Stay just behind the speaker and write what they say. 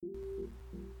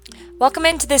Welcome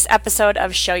into this episode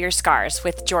of Show Your Scars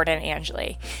with Jordan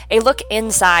Angeli, a look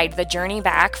inside the journey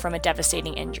back from a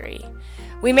devastating injury.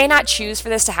 We may not choose for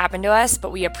this to happen to us,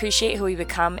 but we appreciate who we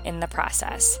become in the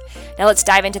process. Now let's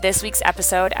dive into this week's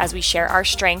episode as we share our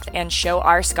strength and show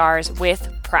our scars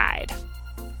with pride.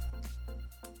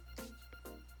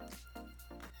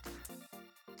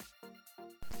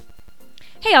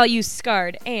 Hey, all you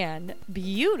scarred and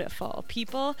beautiful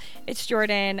people. It's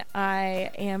Jordan. I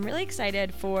am really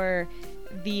excited for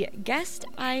the guest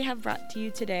I have brought to you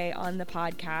today on the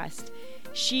podcast.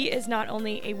 She is not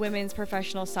only a women's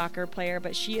professional soccer player,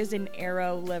 but she is an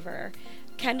Arrow liver.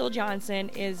 Kendall Johnson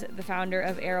is the founder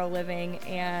of Arrow Living,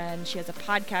 and she has a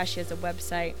podcast, she has a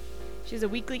website. She has a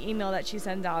weekly email that she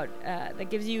sends out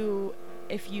that gives you,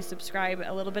 if you subscribe,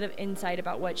 a little bit of insight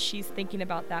about what she's thinking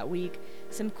about that week,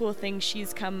 some cool things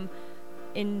she's come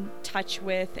in touch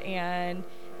with, and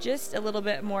just a little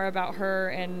bit more about her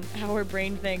and how her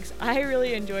brain thinks. I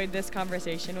really enjoyed this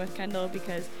conversation with Kendall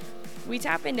because we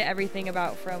tap into everything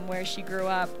about from where she grew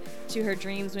up to her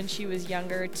dreams when she was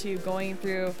younger to going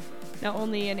through not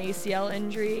only an ACL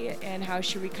injury and how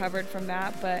she recovered from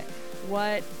that, but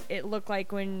what it looked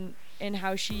like when and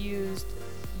how she used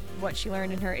what she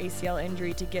learned in her ACL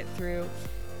injury to get through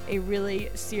a really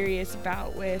serious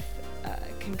bout with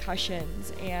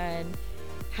concussions and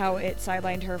how it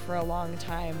sidelined her for a long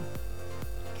time.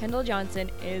 Kendall Johnson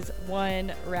is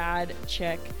one rad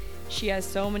chick. She has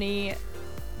so many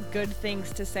good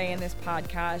things to say in this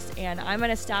podcast, and I'm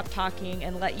going to stop talking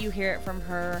and let you hear it from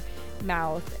her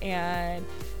mouth, and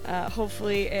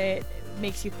hopefully it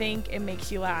makes you think, it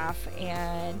makes you laugh,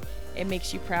 and it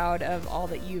makes you proud of all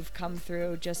that you've come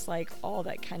through, just like all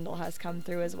that Kendall has come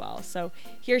through as well. So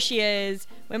here she is,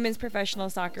 women's professional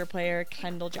soccer player,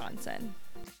 Kendall Johnson.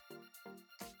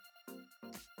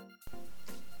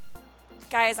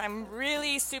 Guys, I'm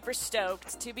really super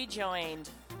stoked to be joined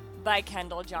by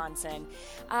Kendall Johnson.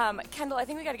 Kendall, I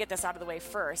think we got to get this out of the way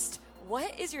first.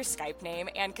 What is your Skype name?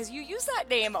 And because you use that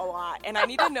name a lot, and I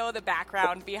need to know the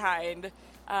background behind,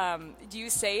 do you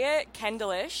say it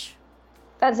Kendallish?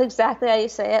 That's exactly how you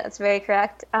say it. That's very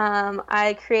correct.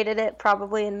 I created it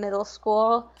probably in middle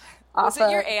school. Was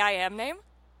it your AIM name?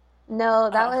 No,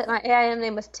 my AIM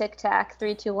name was Tic Tac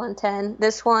 32110.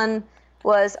 This one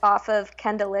was off of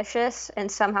Kendallicious,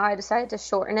 and somehow I decided to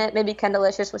shorten it. Maybe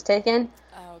Kendallicious was taken.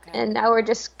 Oh, okay. And now we're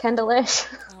just Kendallish.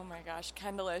 Oh my gosh,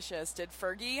 Kendallicious. Did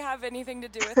Fergie have anything to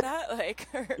do with that?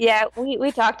 Yeah,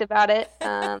 we talked about it.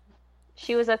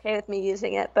 She was okay with me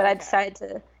using it, but okay. I decided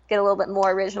to get a little bit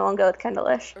more original and go with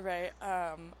Kendallish. Right.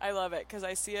 I love it because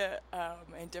I see it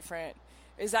in different.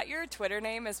 Is that your Twitter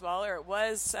name as well, or it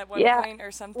was at one point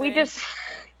or something?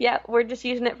 We're just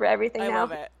using it for everything now. I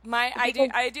love it.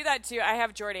 I do that too. I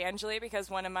have Jordan Angeli because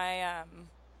one of my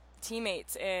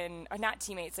teammates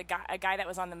a guy that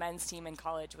was on the men's team in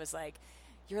college was like,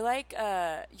 "You're like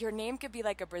your name could be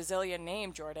like a Brazilian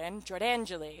name, Jordan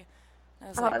Angeli." I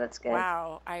was like, that's good.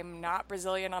 Wow, I'm not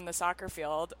Brazilian on the soccer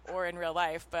field or in real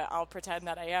life, but I'll pretend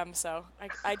that I am. So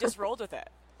I just rolled with it.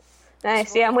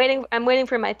 Nice. Yeah, I'm waiting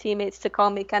for my teammates to call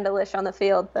me Kendallish on the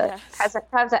field, but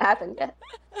hasn't happened yet.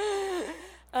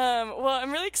 Well,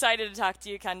 I'm really excited to talk to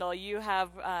you, Kendall. You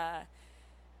have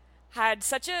had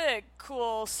such a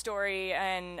cool story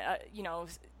and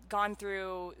gone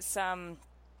through some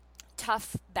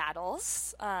tough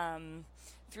battles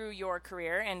through your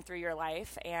career and through your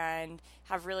life, and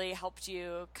have really helped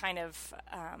you kind of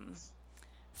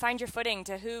find your footing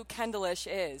to who Kendallish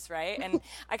is, right? And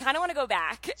I kind of want to go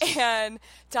back and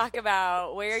talk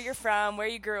about where you're from, where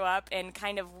you grew up, and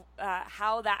kind of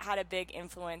how that had a big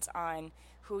influence on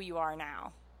who you are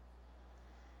now.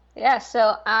 Yeah,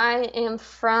 so I am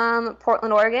from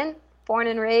Portland, Oregon, born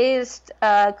and raised,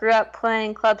 grew up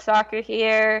playing club soccer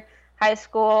here, high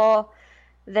school,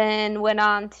 then went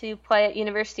on to play at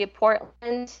University of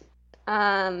Portland.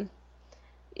 I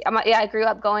grew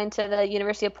up going to the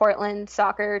University of Portland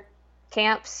soccer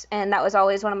camps, and that was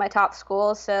always one of my top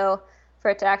schools, so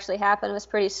for it to actually happen was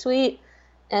pretty sweet.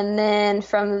 And then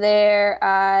from there,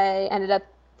 I ended up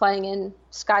playing in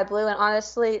Sky Blue, and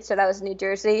honestly, so that was New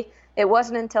Jersey. It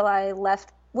wasn't until I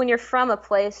left. When you're from a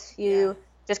place, you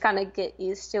just kind of get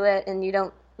used to it, and you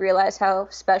don't realize how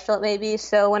special it may be.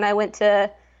 So when I went to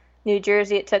New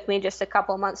Jersey, it took me just a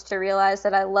couple months to realize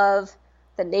that I love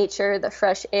the nature, the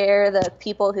fresh air, the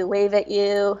people who wave at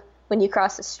you when you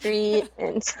cross the street.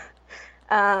 And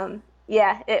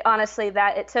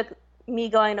it took me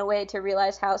going away to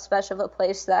realize how special of a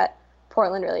place that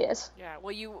Portland really is. Yeah,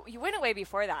 well, you went away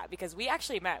before that because we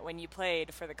actually met when you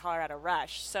played for the Colorado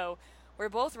Rush. So we're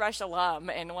both Rush alum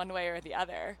in one way or the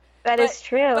other. That is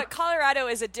true. But Colorado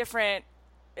is a different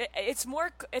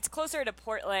it's closer to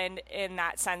Portland in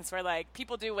that sense where like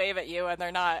people do wave at you and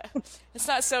they're not, it's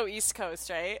not so East Coast,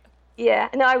 right? Yeah,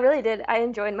 no, I really did. I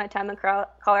enjoyed my time in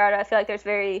Colorado. I feel like there's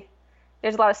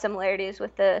a lot of similarities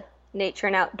with the nature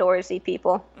and outdoorsy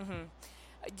people.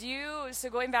 So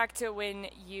going back to when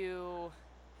you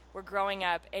were growing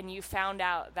up and you found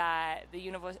out that the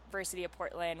University of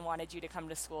Portland wanted you to come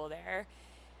to school there,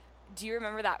 do you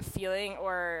remember that feeling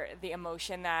or the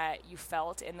emotion that you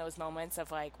felt in those moments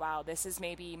of like, wow, this is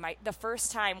maybe the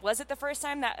first time, was it the first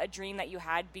time that a dream that you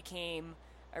had became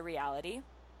a reality?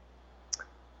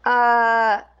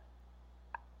 I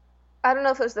don't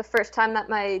know if it was the first time that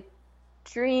my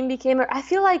dream became. I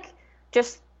feel like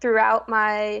just throughout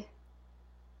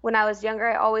when I was younger,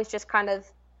 I always just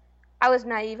I was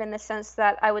naive in the sense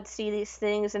that I would see these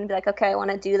things and be like, okay, I want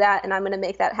to do that and I'm going to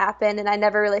make that happen. And I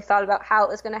never really thought about how it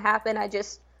was going to happen. I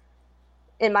just,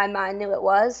 in my mind, knew it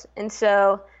was. And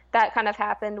so that kind of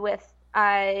happened with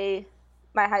my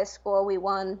high school. We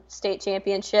won state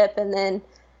championship. And then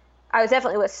I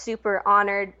was super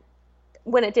honored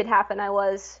when it did happen. I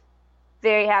was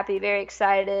very happy, very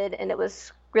excited. And it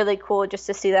was really cool just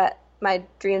to see that my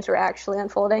dreams were actually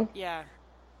unfolding. Yeah.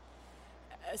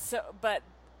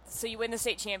 So you win the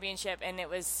state championship, and it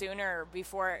was sooner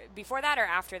before that or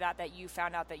after that you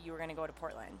found out that you were going to go to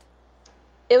Portland?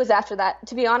 It was after that.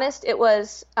 To be honest, it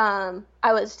was I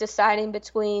was deciding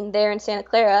between there and Santa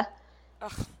Clara.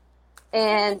 Ugh.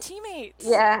 And teammates.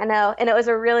 Yeah, I know. And it was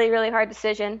a really, really hard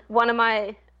decision.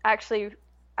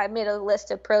 I made a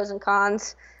list of pros and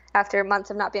cons after months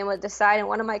of not being able to decide, and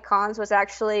one of my cons was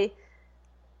actually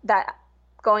that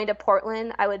going to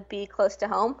Portland, I would be close to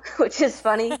home, which is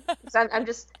funny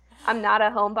because I'm not a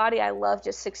homebody. I love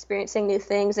just experiencing new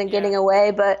things and getting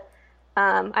away, but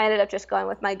I ended up just going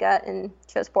with my gut and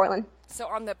chose Portland. So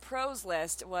on the pros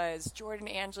list was Jordan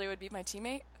Angeli would be my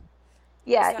teammate?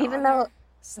 Yeah, even though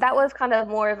that was kind of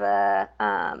more of a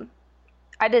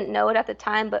I didn't know it at the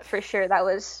time, but for sure that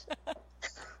was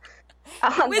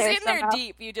it was in there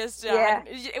deep. You just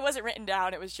it wasn't written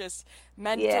down. It was just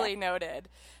mentally noted.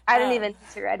 I didn't even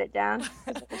need to write it down.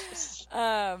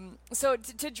 So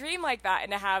to dream like that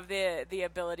and to have the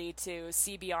ability to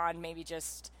see beyond maybe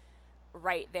just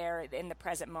right there in the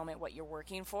present moment what you're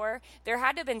working for, there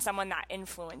had to have been someone that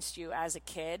influenced you as a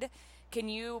kid. Can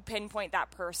you pinpoint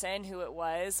that person, who it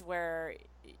was, where,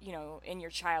 you know, in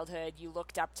your childhood you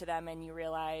looked up to them and you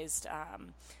realized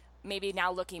maybe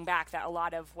now looking back that a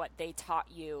lot of what they taught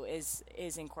you is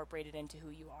incorporated into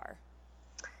who you are?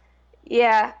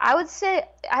 Yeah, I would say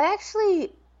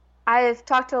I've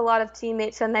talked to a lot of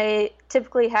teammates and they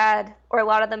typically had, or a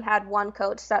lot of them had one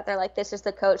coach that they're like, this is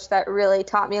the coach that really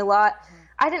taught me a lot. Mm-hmm.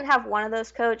 I didn't have one of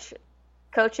those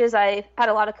coaches. I had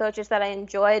a lot of coaches that I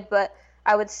enjoyed, but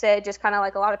I would say just kind of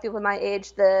like a lot of people my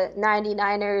age, the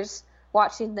 99ers,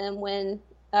 watching them win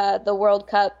the World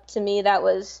Cup, to me, that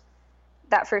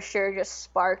for sure just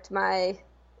sparked my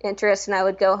interest, and I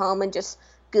would go home and just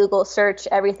Google search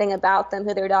everything about them,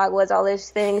 who their dog was, all those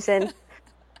things. And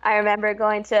I remember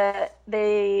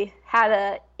they had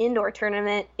a indoor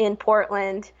tournament in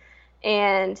Portland,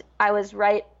 and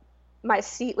my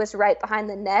seat was right behind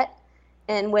the net.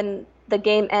 And when the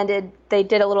game ended, they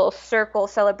did a little circle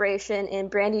celebration in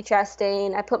Brandi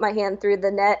Chastain. I put my hand through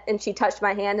the net and she touched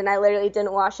my hand, and I literally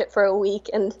didn't wash it for a week.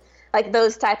 And like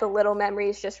those type of little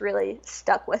memories just really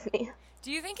stuck with me.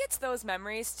 Do you think it's those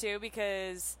memories too?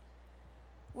 Because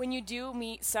when you do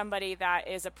meet somebody that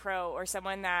is a pro, or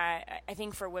someone that, I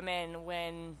think for women,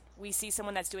 when we see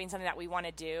someone that's doing something that we want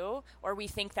to do or we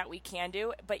think that we can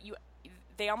do, but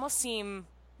they almost seem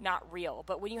not real.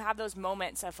 But when you have those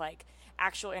moments of like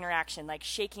actual interaction, like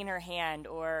shaking her hand,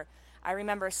 or I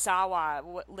remember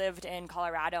Sawa lived in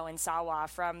Colorado, and Sawa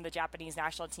from the Japanese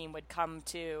national team would come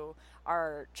to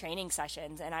our training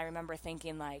sessions, and I remember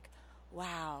thinking like,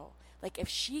 wow, like if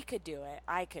she could do it,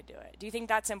 I could do it. Do you think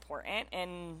that's important?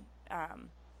 And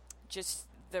just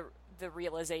the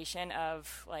realization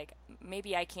of like,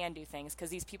 maybe I can do things because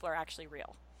these people are actually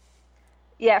real.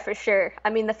 Yeah, for sure.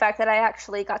 I mean, the fact that I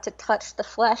actually got to touch the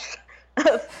flesh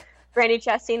of Brandi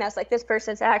Chastain, I was like, this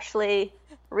person's actually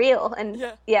real. And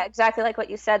yeah, exactly like what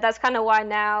you said. That's kind of why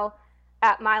now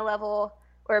at my level,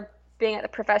 or being at the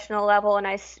professional level,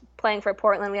 and playing for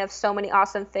Portland, we have so many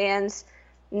awesome fans.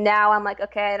 Now I'm like,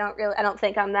 okay, I don't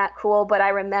think I'm that cool, but I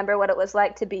remember what it was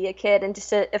like to be a kid, and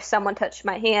just if someone touched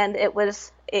my hand, it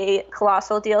was a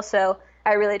colossal deal. So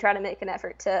I really try to make an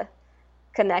effort to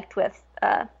connect with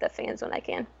the fans when I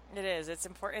can. It is. It's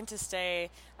important to stay.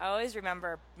 I always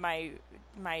remember my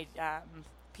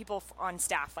people on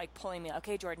staff like pulling me,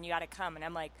 okay, Jordan, you got to come. And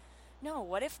I'm like, no,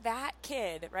 what if that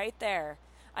kid right there,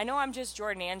 I know I'm just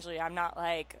Jordan Angeli. I'm not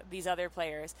like these other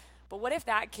players. But what if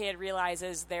that kid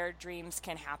realizes their dreams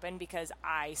can happen because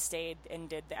I stayed and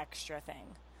did the extra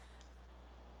thing?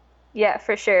 Yeah,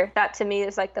 for sure. That to me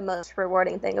is like the most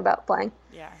rewarding thing about playing.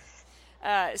 Yeah.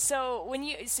 So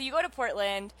you go to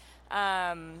Portland,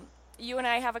 you and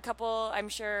I have a couple. I'm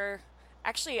sure.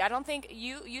 Actually, I don't think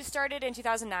you started in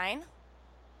 2009.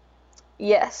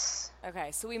 Yes.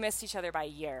 Okay, so we missed each other by a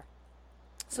year.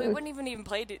 So we wouldn't even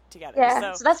play together. Yeah,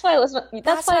 So so that's why it was.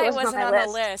 that's why why it it wasn't wasn't on my on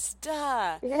the list. list.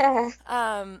 Duh.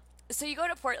 Yeah. So you go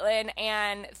to Portland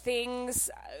and things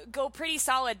go pretty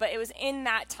solid, but it was in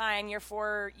that time, your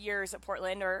 4 years at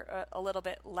Portland, or a little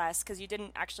bit less, because you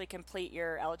didn't actually complete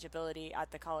your eligibility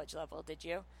at the college level, did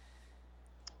you?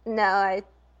 No, I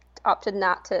opted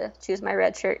not to choose my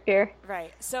redshirt year.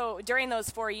 Right. So during those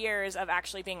 4 years of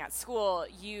actually being at school,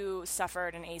 you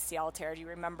suffered an ACL tear. Do you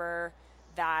remember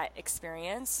that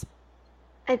experience?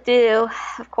 I do,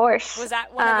 of course. Was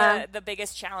that one of the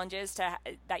biggest challenges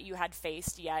that you had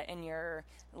faced yet in your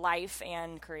life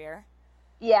and career?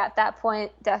 Yeah, at that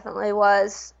point, definitely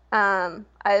was.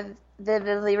 I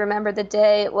vividly remember the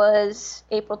day. It was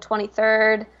April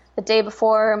 23rd, the day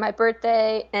before my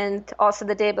birthday, and also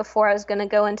the day before I was going to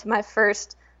go into my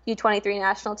first U23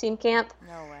 national team camp.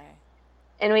 No way.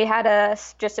 And we had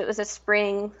it was a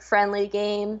spring friendly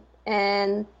game,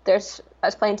 and I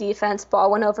was playing defense,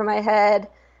 ball went over my head,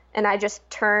 and I just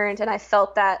turned, and I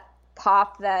felt that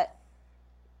pop that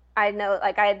I know,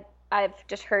 like I've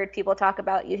just heard people talk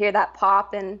about. You hear that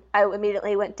pop, and I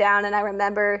immediately went down, and I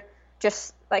remember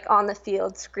just like on the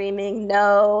field screaming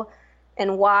no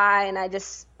and why, and I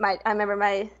remember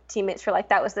my teammates were like,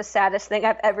 that was the saddest thing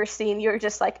I've ever seen. You're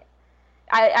just like,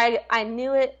 I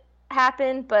knew it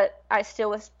happened, but I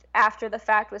still was, after the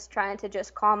fact, was trying to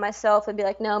just calm myself and be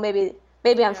like, no, maybe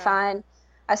I'm fine.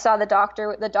 I saw the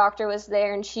doctor was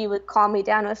there, and she would calm me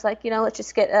down and was like, let's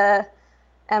just get a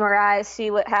MRI, see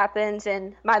what happens.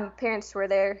 And my parents were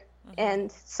there,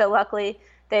 and so luckily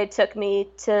they took me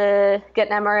to get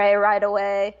an MRI right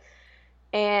away.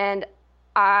 And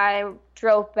I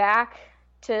drove back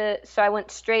so I went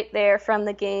straight there from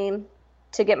the game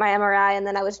to get my MRI, and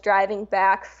then I was driving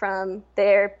back from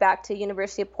there back to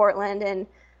University of Portland, and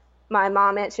my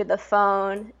mom answered the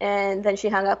phone, and then she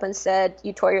hung up and said,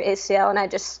 you tore your ACL, and I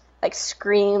just like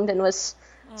screamed and was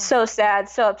so sad,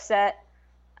 so upset.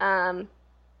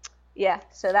 Yeah,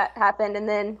 so that happened, and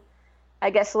then I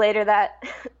guess later that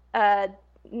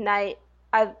night,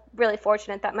 I'm really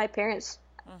fortunate that my parents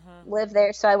live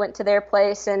there, so I went to their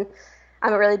place, and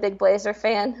I'm a really big Blazer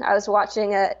fan. I was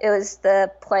watching it was the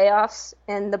playoffs,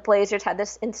 and the Blazers had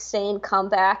this insane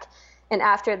comeback, and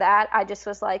after that, I just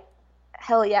was like,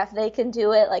 hell yeah, if they can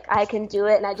do it, like I can do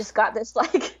it. And I just got this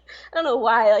like, I don't know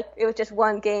why, like it was just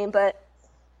one game, but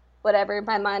whatever.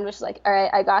 My mind was like, all right,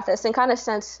 I got this. And kind of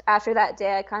since after that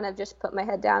day, I kind of just put my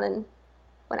head down and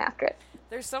went after it.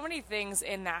 There's so many things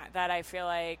in that I feel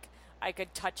like I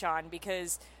could touch on,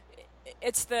 because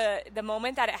it's the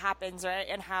moment that it happens, right?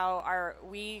 And how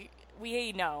we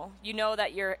know,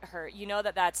 that you're hurt. You know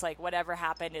that that's like whatever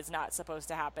happened is not supposed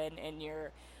to happen in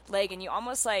your leg, and you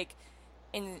almost like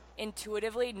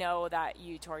intuitively know that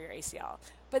you tore your ACL.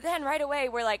 But then right away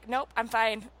we're like, nope, I'm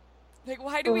fine. Like,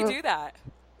 why do we do that?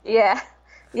 Yeah.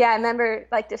 I remember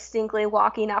like distinctly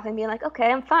walking off and being like, okay,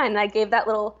 I'm fine. And I gave that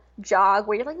little jog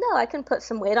where you're like, no, I can put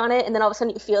some weight on it. And then all of a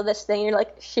sudden you feel this thing. And you're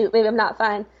like, shoot, maybe I'm not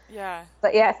fine. Yeah.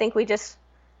 But yeah, I think we just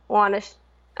want to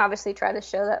obviously try to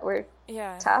show that we're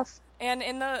tough. And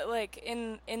in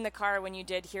the car when you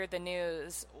did hear the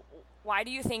news, why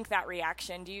do you think that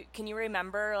reaction? Can you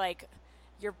remember, like,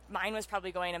 your mind was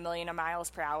probably going a million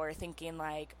miles per hour, thinking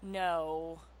like,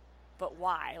 no, but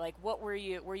why? Like, what were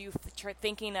you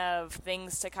thinking of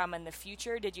things to come in the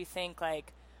future? Did you think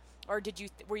like, or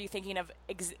were you thinking of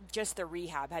just the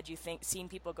rehab? Had you seen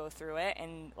people go through it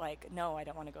and like, no, I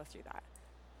don't want to go through that?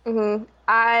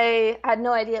 I had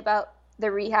no idea about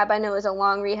the rehab. I know it was a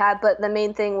long rehab, but the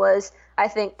main thing was, I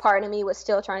think part of me was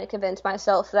still trying to convince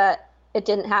myself that it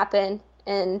didn't happen.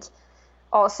 And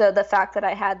also the fact that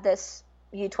I had this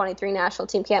U23 national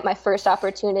team camp, my first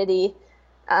opportunity.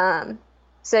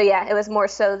 So yeah, it was more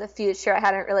so the future. I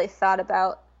hadn't really thought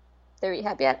about the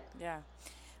rehab yet. Yeah.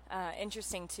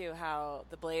 Interesting too how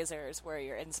the Blazers were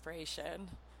your inspiration.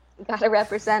 Gotta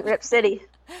represent Rip City.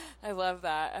 I love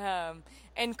that.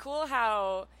 And cool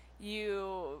how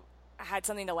you had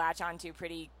something to latch onto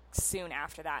pretty soon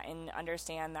after that and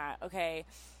understand that, okay,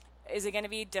 is it going to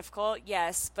be difficult?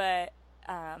 Yes, but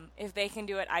if they can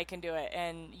do it, I can do it.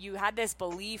 And you had this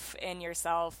belief in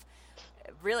yourself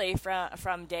really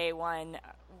from day one.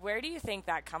 Where do you think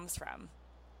that comes from?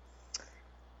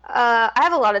 I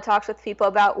have a lot of talks with people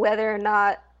about whether or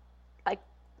not like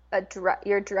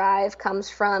your drive comes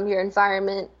from your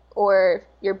environment or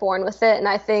you're born with it. And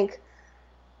I think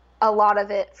a lot of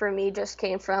it for me just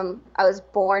came from I was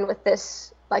born with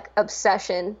this like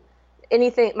obsession.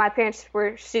 Anything, my parents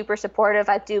were super supportive.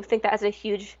 I do think that has a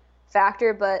huge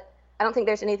factor, but I don't think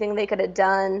there's anything they could have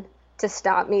done to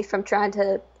stop me from trying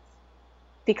to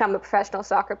become a professional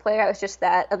soccer player. I was just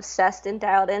that obsessed and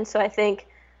dialed in. So I think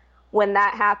when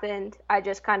that happened, I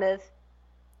just kind of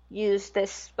used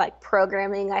this like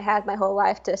programming I had my whole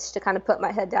life just to kind of put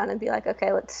my head down and be like,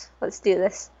 okay, let's do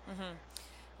this. Mm-hmm.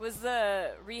 Was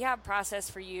the rehab process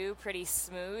for you pretty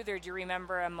smooth, or do you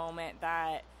remember a moment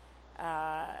that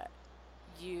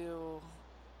you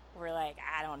were like,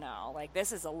 I don't know, like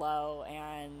this is a low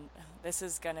and this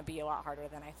is going to be a lot harder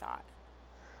than I thought?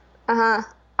 Uh-huh.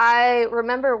 I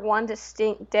remember one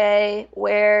distinct day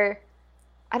where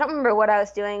I don't remember what I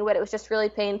was doing, but it was just really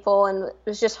painful and it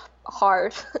was just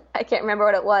hard. I can't remember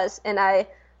what it was. And I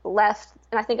left,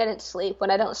 and I think I didn't sleep. When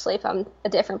I don't sleep, I'm a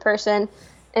different person.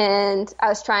 And I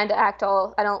was trying to act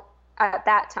at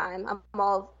that time, I'm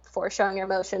all for showing your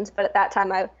emotions, but at that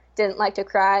time I didn't like to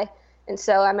cry. And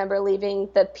so I remember leaving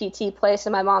the PT place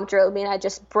and my mom drove me and I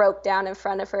just broke down in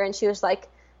front of her and she was like,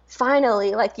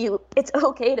 finally, like it's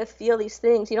okay to feel these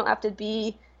things. You don't have to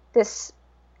be this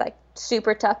like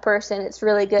super tough person. It's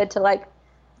really good to like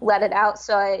let it out.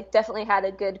 So I definitely had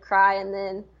a good cry. And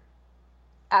then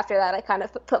after that, I kind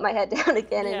of put my head down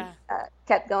again and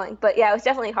kept going. But yeah, it was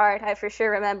definitely hard. I for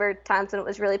sure remember times when it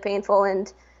was really painful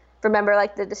and remember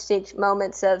like the distinct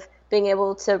moments of being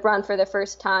able to run for the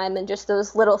first time, and just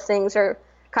those little things are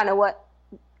kind of what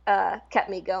kept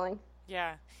me going.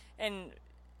 Yeah. And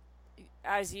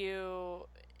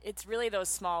it's really those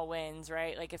small wins,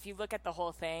 right? Like if you look at the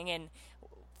whole thing and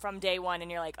from day one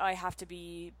and you're like, oh, I have to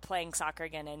be playing soccer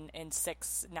again in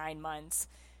 6-9 months,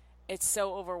 it's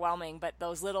so overwhelming. But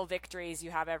those little victories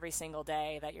you have every single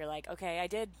day that you're like, okay, I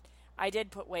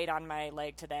did put weight on my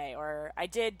leg today, or I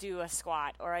did do a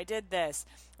squat, or I did this.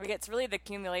 Like it's really the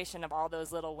accumulation of all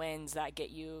those little wins that get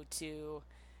you to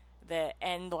the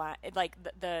end line, like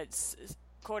the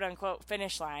quote unquote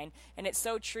finish line. And it's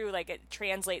so true. Like it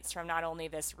translates from not only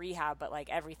this rehab, but like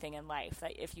everything in life,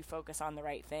 that if you focus on the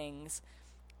right things,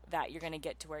 that you're going to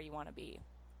get to where you want to be.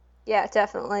 Yeah,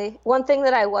 definitely. One thing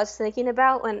that I was thinking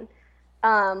about when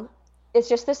it's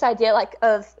just this idea like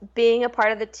of being a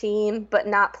part of the team but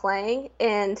not playing.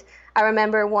 And I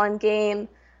remember one game,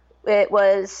 it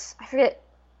was, I forget,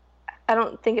 I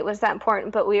don't think it was that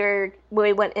important, but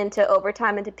we went into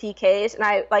overtime, into PKs, and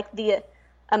I like the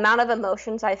amount of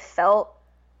emotions I felt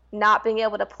not being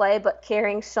able to play but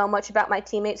caring so much about my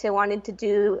teammates and wanting to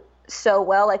do so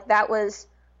well. Like that was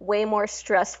way more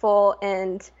stressful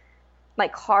and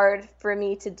like hard for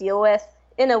me to deal with,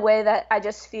 in a way that I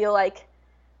just feel like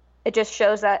it just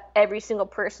shows that every single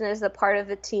person is a part of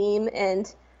the team,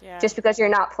 and just because you're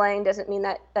not playing doesn't mean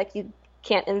that like you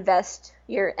can't invest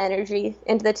your energy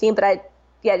into the team. But I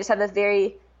just have a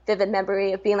very vivid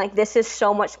memory of being like, this is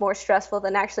so much more stressful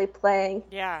than actually playing.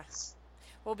 Yeah.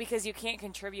 Well, because you can't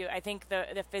contribute. I think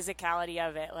the physicality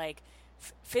of it, like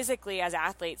physically as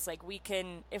athletes, like we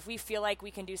can, if we feel like we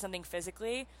can do something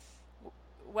physically,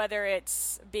 whether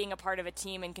it's being a part of a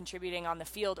team and contributing on the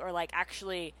field, or like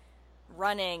actually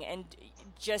running and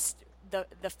just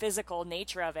the physical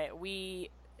nature of it,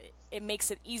 it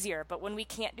makes it easier. But when we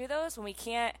can't do those, when we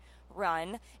can't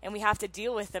run and we have to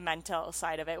deal with the mental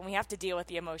side of it, when we have to deal with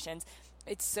the emotions,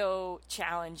 it's so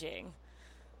challenging.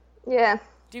 Yeah.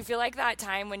 Do you feel like that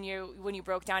time when you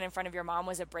broke down in front of your mom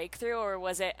was a breakthrough, or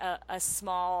was it a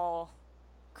small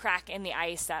crack in the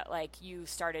ice that like you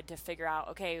started to figure out,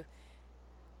 okay,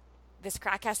 this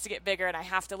crack has to get bigger and I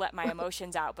have to let my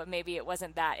emotions out, but maybe it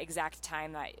wasn't that exact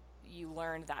time that you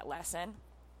learned that lesson?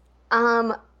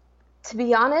 To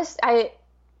be honest,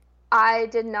 I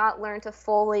did not learn to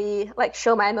fully like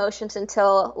show my emotions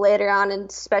until later on, and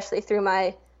especially through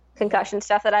my concussion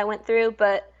stuff that I went through.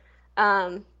 But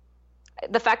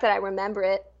the fact that I remember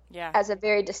it as a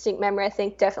very distinct memory, I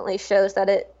think definitely shows that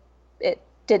it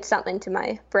did something to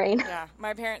my brain. Yeah.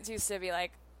 My parents used to be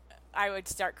like, I would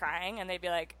start crying and they'd be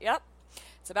like, yep,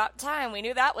 it's about time. We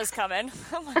knew that was coming.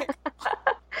 I'm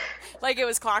like it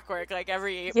was clockwork. Like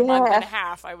every month and a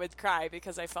half I would cry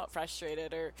because I felt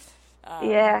frustrated or,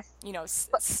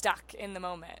 stuck in the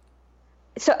moment.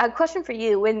 So a question for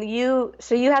you,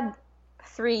 you had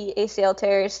 3 ACL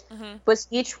tears, mm-hmm. was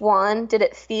each one,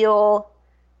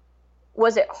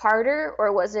 was it harder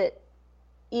or was it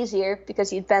easier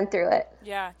because you'd been through it?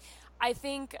 Yeah, I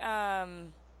think, I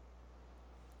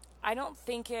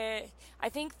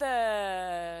think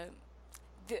the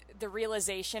the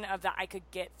realization of that I could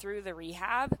get through the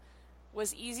rehab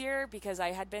was easier because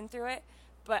I had been through it.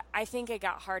 But I think it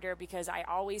got harder because I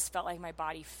always felt like my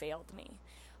body failed me.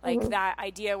 Like that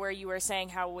idea where you were saying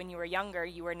how when you were younger,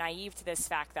 you were naive to this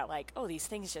fact that like, oh, these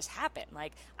things just happen.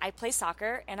 Like I play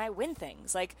soccer and I win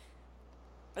things. Like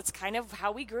that's kind of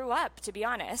how we grew up, to be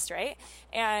honest, right?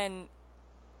 And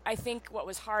I think what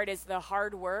was hard is the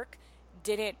hard work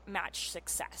didn't match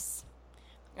success.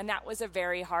 And that was a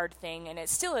very hard thing. And it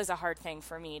still is a hard thing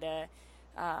for me to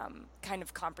kind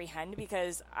of comprehend,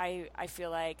 because I feel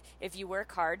like if you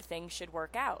work hard, things should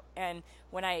work out. And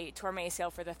when I tore my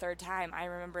ACL for the third time, I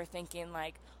remember thinking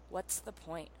like, what's the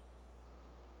point?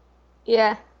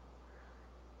 Yeah.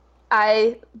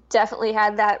 I definitely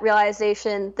had that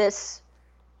realization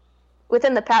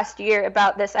within the past year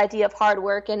about this idea of hard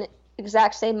work, and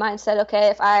exact same mindset. Okay,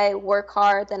 if I work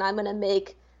hard, then I'm going to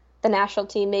make the national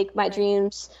team, make my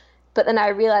dreams. But then I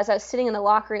realized I was sitting in the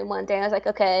locker room one day and I was like,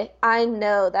 okay, I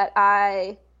know that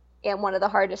I am one of the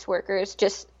hardest workers,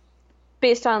 just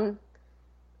based on,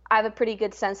 I have a pretty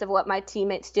good sense of what my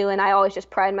teammates do, and I always just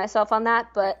pride myself on that,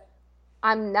 but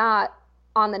I'm not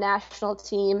on the national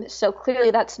team, so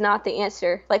clearly that's not the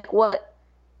answer. Like, what,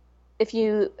 if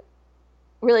you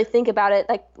really think about it,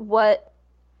 like what,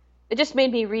 it just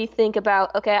made me rethink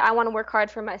about, okay, I want to work hard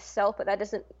for myself, but that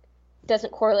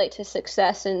doesn't correlate to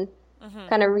success, and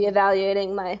kind of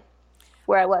reevaluating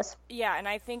where I was. Yeah, and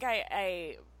I think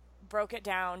I broke it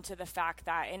down to the fact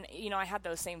that, and I had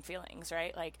those same feelings,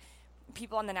 right? Like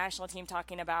people on the national team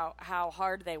talking about how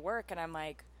hard they work, and I'm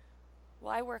like,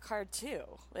 well, I work hard too.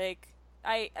 Like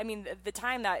I mean, the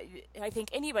time that I think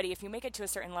anybody, if you make it to a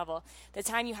certain level, the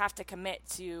time you have to commit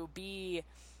to be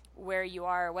where you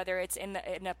are, whether it's in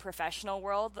a professional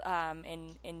world,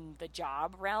 in the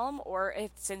job realm, or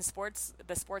it's in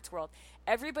the sports world,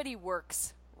 everybody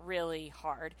works really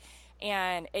hard,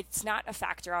 and it's not a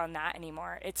factor on that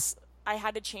anymore. I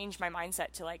had to change my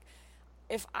mindset to like,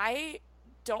 if I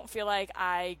don't feel like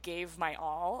I gave my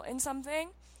all in something,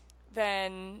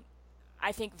 then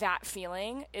I think that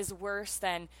feeling is worse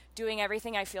than doing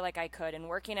everything I feel like I could and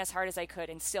working as hard as I could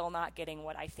and still not getting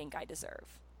what I think I deserve.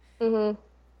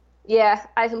 Yeah,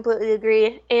 I completely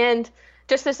agree. And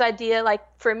just this idea, like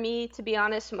for me, to be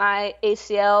honest, my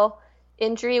ACL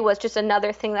injury was just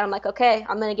another thing that I'm like, okay,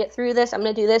 I'm going to get through this. I'm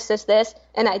going to do this,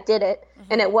 and I did it.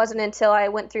 And it wasn't until I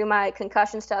went through my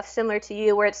concussion stuff, similar to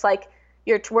you, where it's like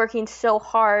you're working so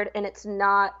hard and it's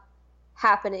not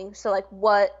happening. So like,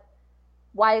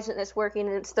 why isn't this working?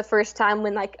 And it's the first time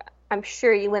when, like, I'm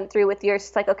sure you went through with yours.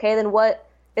 It's like, okay, then what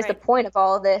is the point of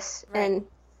all of this? And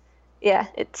yeah,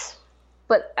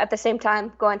 but at the same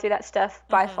time, going through that stuff,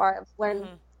 by far, I've learned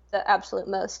the absolute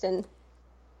most. And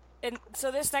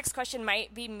so this next question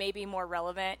might be maybe more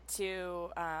relevant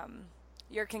to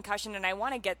your concussion, and I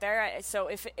want to get there. So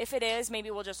if it is, maybe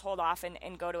we'll just hold off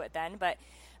and go to it then. But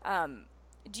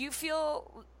do you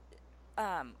feel,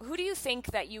 who do you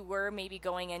think that you were maybe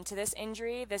going into this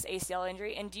injury, this ACL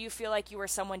injury, and do you feel like you were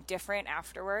someone different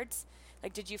afterwards?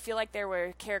 Like, did you feel like there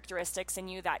were characteristics in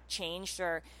you that changed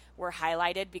or were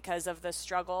highlighted because of the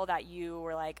struggle, that you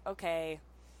were like, okay,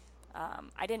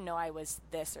 I didn't know I was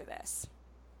this or this?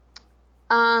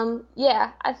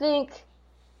 Yeah, I think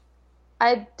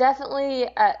I definitely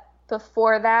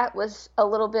before that was a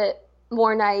little bit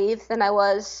more naive than I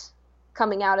was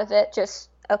coming out of it. Just,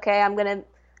 okay, I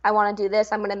want to do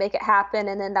this. I'm going to make it happen.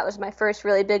 And then that was my first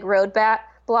really big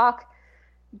block.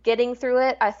 Getting through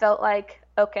it, I felt like,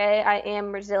 okay, I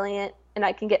am resilient and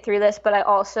I can get through this. But I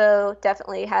also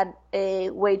definitely had a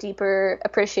way deeper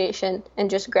appreciation and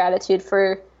just gratitude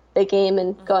for the game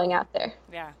and going out there.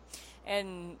 Yeah.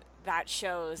 And that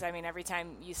shows. I mean, every time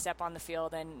you step on the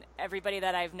field, and everybody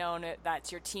that I've known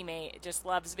that's your teammate just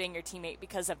loves being your teammate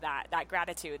because of that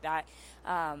gratitude, that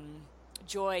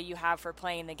joy you have for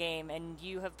playing the game. And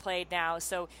you have played now,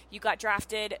 so you got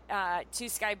drafted to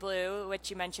Sky Blue,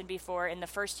 which you mentioned before, in the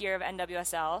first year of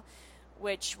NWSL,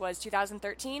 which was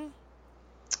 2013.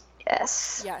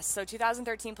 Yes, so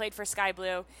 2013, played for Sky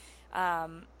Blue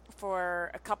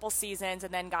for a couple seasons,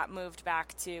 and then got moved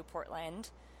back to Portland.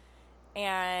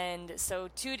 And so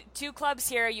two clubs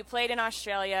here. You played in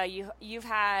Australia. You've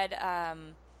had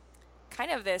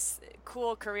kind of this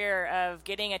cool career of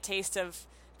getting a taste of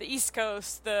the East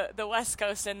Coast, the West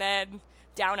Coast, and then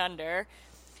down under.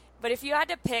 But if you had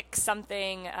to pick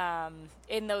something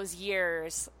in those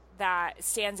years that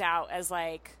stands out as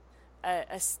like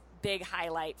a big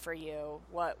highlight for you,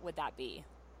 what would that be?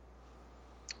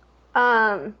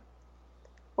 Well,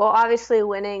 obviously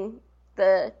winning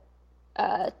the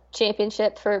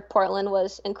championship for Portland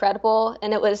was incredible,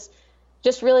 and it was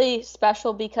just really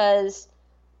special because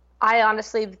I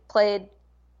honestly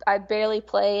I barely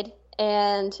played,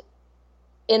 and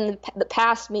in the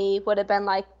past me would have been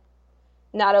like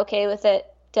not okay with it,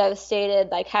 devastated,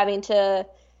 like having to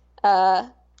uh,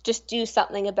 just do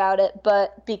something about it.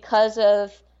 But because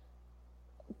of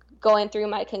going through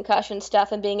my concussion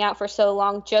stuff and being out for so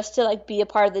long, just to like be a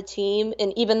part of the team,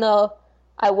 and even though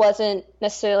I wasn't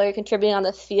necessarily contributing on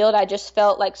the field, I just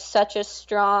felt like such a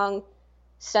strong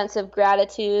sense of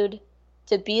gratitude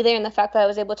to be there, and the fact that I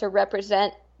was able to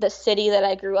represent the city that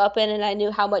I grew up in, and I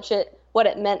knew what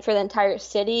it meant for the entire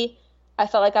city. I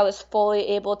felt like I was fully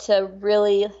able to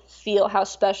really feel how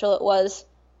special it was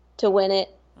to win it.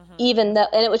 Even though,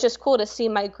 and it was just cool to see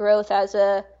my growth as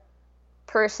a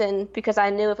person, because I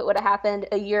knew if it would have happened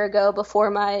a year ago before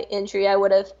my injury, I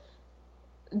would have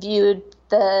viewed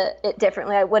it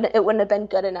differently. It wouldn't have been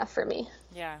good enough for me.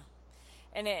 Yeah.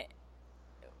 And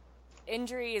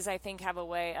injuries, I think, have a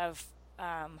way of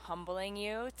humbling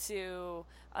you to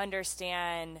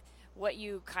understand what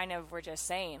you kind of were just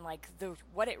saying, like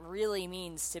what it really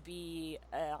means to be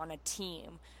on a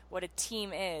team, what a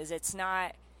team is. It's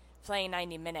not playing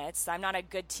 90 minutes. I'm not a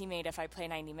good teammate if I play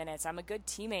 90 minutes. I'm a good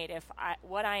teammate if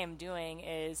what I am doing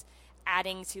is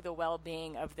adding to the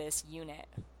well-being of this unit.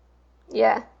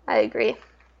 Yeah, I agree.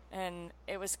 And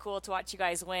it was cool to watch you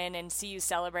guys win and see you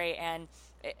celebrate. And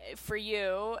for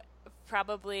you,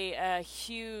 probably a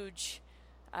huge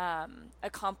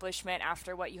accomplishment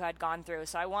after what you had gone through.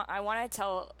 So I want to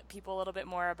tell people a little bit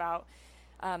more about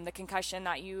the concussion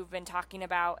that you've been talking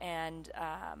about, and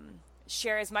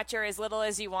share as much or as little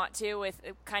as you want to with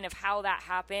kind of how that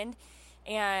happened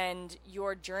and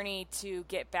your journey to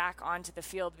get back onto the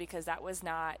field, because that was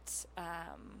not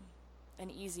an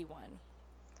easy one.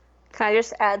 Can I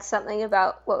just add something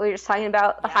about what we were just talking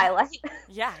about? Yeah. A highlight.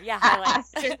 Yeah,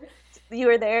 highlights. You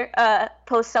were there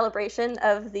post celebration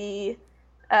of the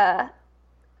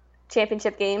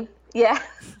championship game. Yeah.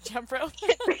 Jump rope.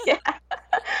 Yeah.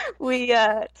 We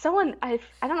someone I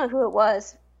don't know who it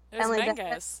was. It was Emily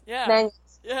Menges. Yeah.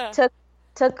 Menges Yeah.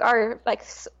 took our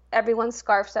everyone's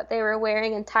scarves that they were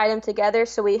wearing and tied them together,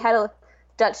 so we had a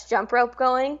Dutch jump rope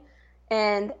going,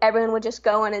 and everyone would just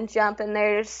go in and jump, and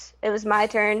it was my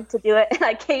turn to do it, and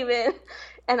I came in,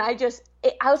 and I was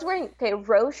wearing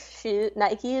Roche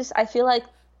Nikes. I feel like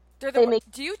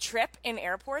do you trip in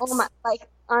airports? Oh my, like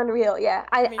unreal. Yeah.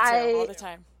 Me too, all the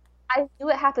time. I knew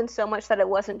it happened so much that it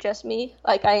wasn't just me.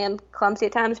 Like, I am clumsy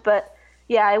at times, but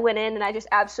yeah, I went in and I just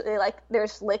absolutely, like,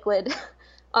 there's liquid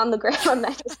on the ground, and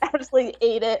I just absolutely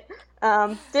ate it.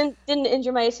 Didn't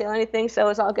injure my ACL or anything, so it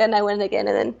was all good, and I went again,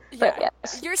 and then, yeah.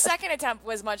 Your second attempt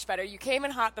was much better. You came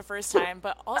in hot the first time,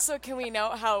 but also can we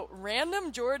note how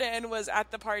random Jordan was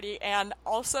at the party, and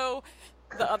also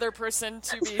the other person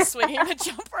to be swinging the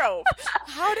jump rope?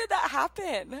 How did that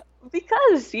happen?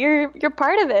 Because you're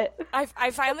part of it.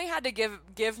 I finally had to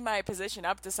give my position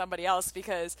up to somebody else,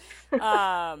 because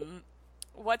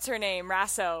what's her name,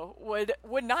 Rasso,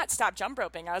 would not stop jump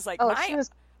roping. I was like,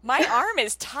 my arm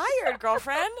is tired,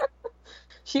 girlfriend.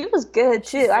 She was good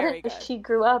too. I didn't know good. She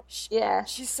grew up. Yeah.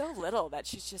 She's so little that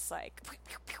she's just like pew,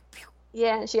 pew, pew, pew.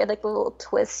 Yeah, and she had like the little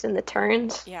twists and the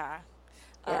turns. Yeah.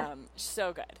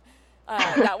 So good.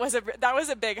 That was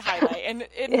a big highlight,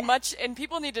 and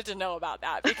people needed to know about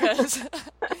that, because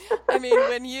I mean,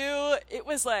 it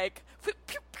was like pew,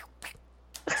 pew, pew, pew,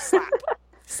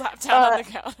 slap down on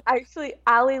the ground. Actually,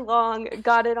 Ali Long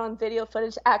got it on video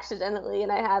footage accidentally,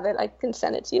 and I have it. I can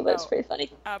send it to you, but it's pretty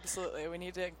funny. Absolutely, we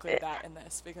need to include that in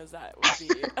this, because that would be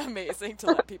amazing to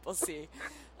let people see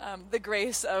the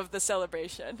grace of the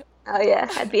celebration. Oh yeah,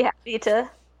 I'd be happy to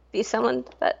be someone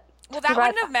that. Well, that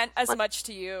wouldn't have meant as much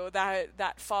to you,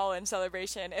 that fall in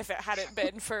celebration, if it hadn't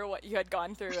been for what you had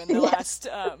gone through in the last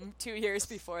 2 years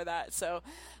before that. So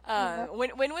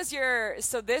when was you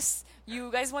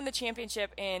guys won the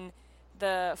championship in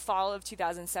the fall of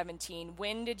 2017.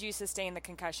 When did you sustain the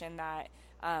concussion that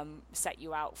set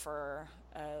you out for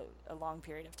a long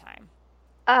period of time?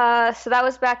 So that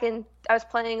was I was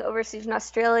playing overseas in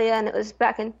Australia, and it was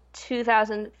back in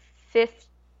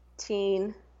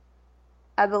 2015.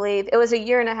 I believe it was a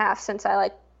year and a half since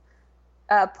I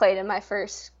played in my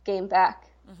first game back.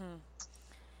 Mm-hmm.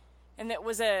 And it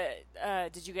was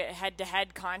did you get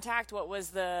head-to-head contact? How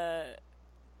did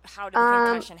the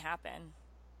concussion happen?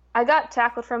 I got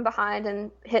tackled from behind and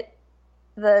hit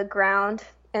the ground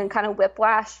and kind of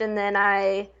whiplashed, and then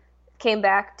I came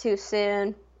back too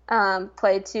soon,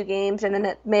 played 2 games, and then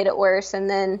it made it worse, and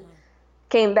then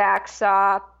came back,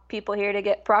 saw people here to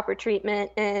get proper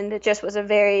treatment, and it just was a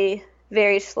very,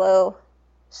 very slow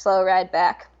ride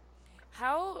back.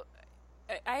 I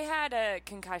had a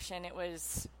concussion. It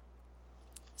was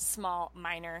small,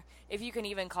 minor, if you can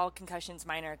even call concussions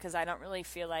minor, because I don't really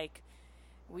feel like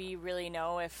we really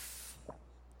know if,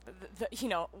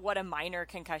 what a minor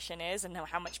concussion is and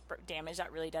how much damage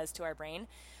that really does to our brain.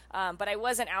 But I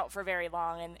wasn't out for very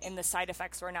long, and the side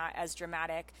effects were not as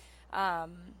dramatic.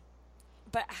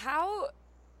 But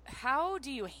how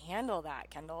do you handle that,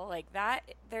 Kendall? Like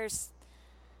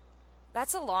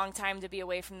that's a long time to be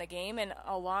away from the game, and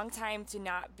a long time to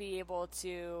not be able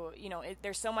to,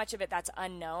 there's so much of it that's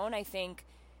unknown. I think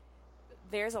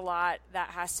there's a lot that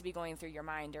has to be going through your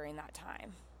mind during that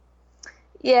time.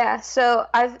 Yeah, so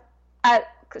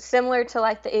similar to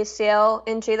like the ACL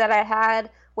injury that I had,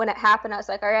 when it happened, I was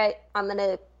like, all right, I'm going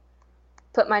to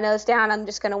put my nose down. I'm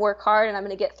just going to work hard and I'm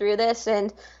going to get through this.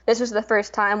 And this was the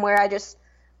first time where I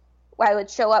would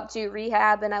show up to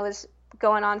rehab, and I was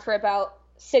going on for about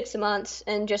 6 months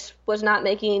and just I was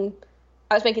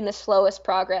making the slowest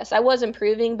progress. I was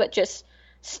improving, but just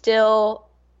still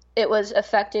it was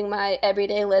affecting my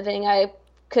everyday living. I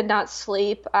could not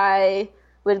sleep. I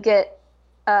would get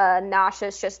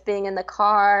nauseous just being in the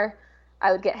car.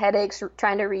 I would get headaches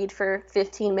trying to read for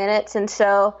 15 minutes. And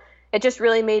so it just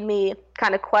really made me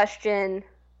kind of question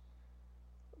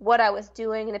what I was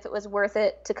doing and if it was worth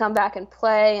it to come back and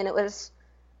play. And it was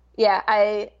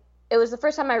the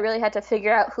first time I really had to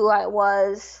figure out who I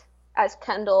was as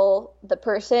Kendall, the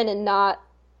person, and not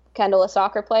Kendall, a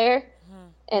soccer player,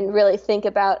 and really think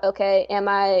about, okay, am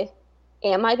I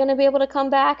going to be able to come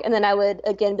back? And then I would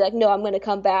again be like, no, I'm going to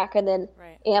come back. And then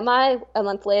am I a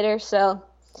month later? So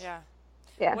yeah.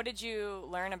 What did you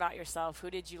learn about yourself?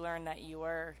 Who did you learn that you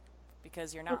were,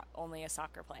 because you're not only a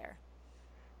soccer player?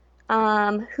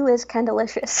 Who is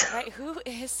Kendallicious? Right. Who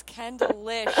is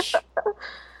Kendallish?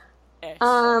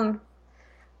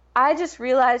 I just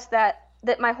realized that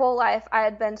my whole life I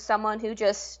had been someone who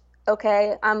just,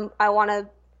 okay, I want to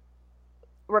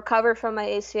recover from my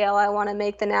ACL. I want to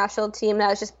make the national team. And I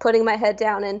was just putting my head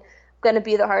down and going to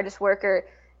be the hardest worker.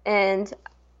 And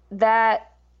that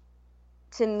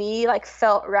to me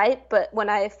felt right. But when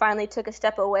I finally took a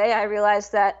step away, I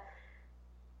realized that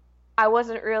I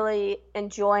wasn't really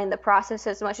enjoying the process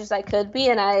as much as I could be.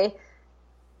 And I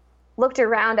looked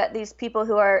around at these people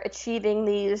who are achieving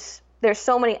these. There's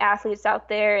so many athletes out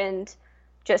there and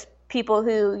just people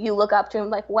who you look up to and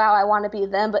like, wow, I want to be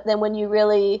them. But then when you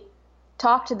really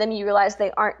talk to them, you realize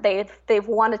they've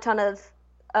won a ton of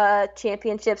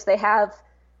championships. They have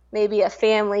maybe a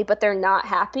family, but they're not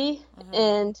happy. Mm-hmm.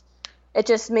 And it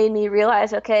just made me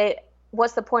realize, okay,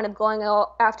 what's the point of going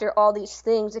after all these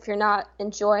things if you're not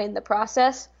enjoying the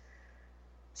process?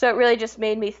 So it really just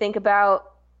made me think about,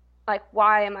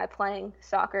 why am I playing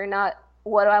soccer? Not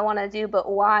what do I want to do, but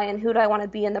why, and who do I want to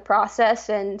be in the process?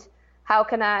 And how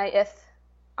can I, if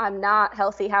I'm not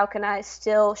healthy, how can I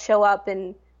still show up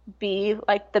and be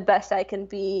the best I can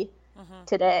be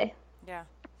today? Yeah.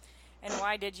 And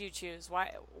why did you choose?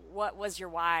 What was your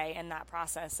why in that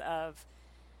process of,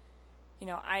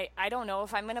 I don't know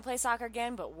if I'm going to play soccer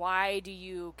again, but why do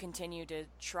you continue to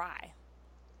try?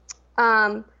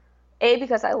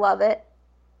 Because I love it.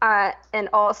 And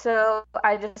also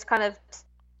I just kind of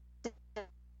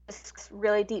this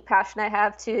really deep passion I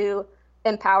have to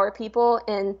empower people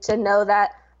and to know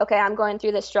that, okay, I'm going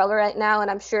through this struggle right now.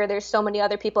 And I'm sure there's so many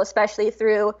other people, especially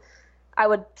I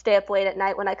would stay up late at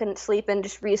night when I couldn't sleep and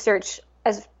just research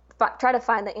try to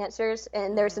find the answers.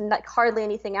 And there's hardly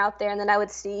anything out there. And then I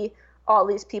would see all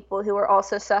these people who are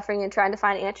also suffering and trying to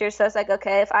find answers. So I was like,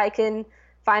 okay, if I can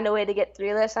find a way to get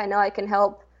through this, I know I can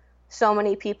help so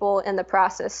many people in the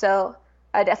process. So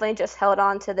I definitely just held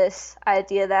on to this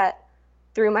idea that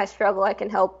through my struggle, I can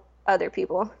help other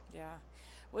people. Yeah.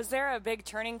 Was there a big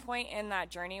turning point in that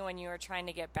journey when you were trying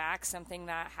to get back, something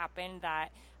that happened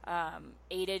that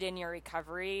aided in your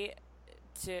recovery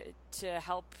to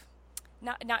help,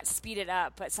 not speed it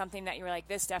up, but something that you were like,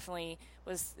 this definitely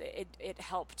was, it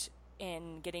helped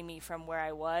in getting me from where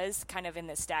I was kind of in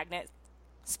the stagnant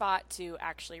spot to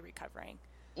actually recovering?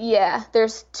 Yeah,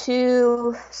 there's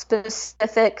two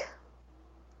specific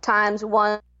times.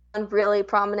 One really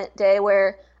prominent day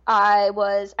where I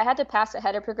had to pass a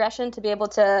header progression to be able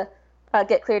to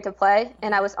get cleared to play.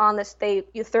 And I was on this,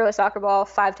 you throw a soccer ball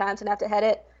 5 times and have to head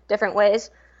it different ways.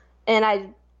 And I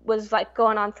was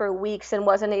going on for weeks and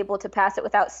wasn't able to pass it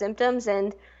without symptoms.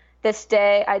 And this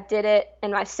day I did it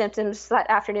and my symptoms that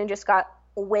afternoon just got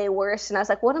way worse. And I was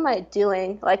like, what am I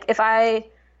doing? If I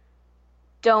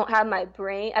don't have my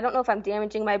brain, I don't know if I'm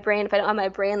damaging my brain. If I don't have my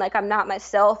brain, I'm not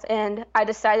myself. And I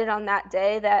decided on that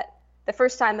day that the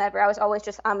first time ever, I was always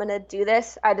just, I'm going to do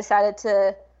this. I decided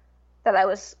that I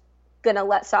was going to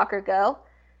let soccer go.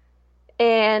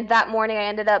 And that morning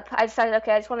I decided,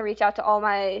 okay, I just want to reach out to all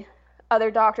my other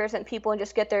doctors and people and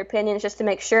just get their opinions just to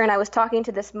make sure. And I was talking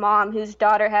to this mom whose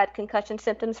daughter had concussion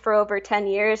symptoms for over 10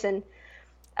 years, and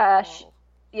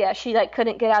she like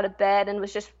couldn't get out of bed and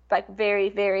was just like very,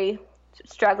 very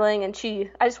struggling. And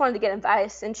I just wanted to get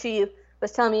advice, and she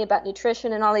was telling me about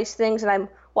nutrition and all these things. And I'm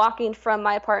walking from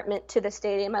my apartment to the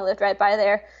stadium. I lived right by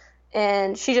there,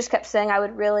 and she just kept saying I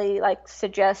would really like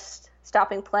suggest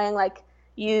stopping playing. Like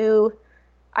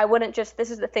I wouldn't just.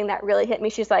 This is the thing that really hit me.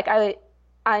 She's like,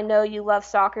 I know you love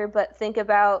soccer, but think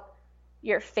about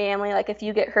your family. Like if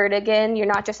you get hurt again, you're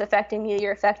not just affecting you,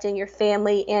 you're affecting your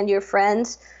family and your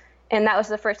friends. And that was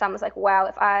the first time I was like, wow,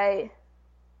 if I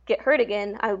get hurt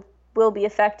again, I will be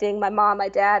affecting my mom, my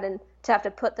dad, and to have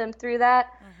to put them through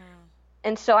that. Mm-hmm.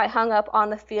 And so I hung up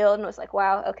on the field and was like,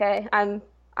 wow, okay, I'm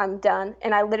done.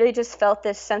 And I literally just felt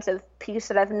this sense of peace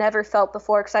that I've never felt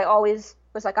before, because I always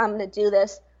was like, I'm going to do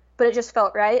this, but it just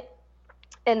felt right.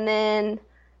 And then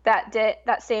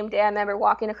that same day, I remember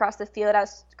walking across the field.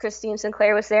 Christine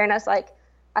Sinclair was there, and I was like,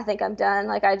 I think I'm done.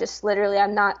 Like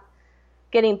I'm not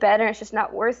getting better. It's just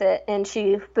not worth it. And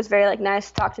she was very like nice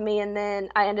to talk to me. And then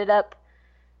I ended up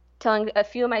telling a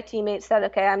few of my teammates that,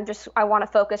 okay, I want to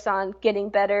focus on getting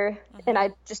better, and I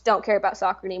just don't care about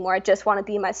soccer anymore. I just want to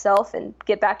be myself and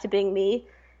get back to being me.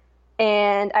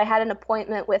 And I had an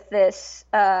appointment with this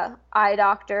eye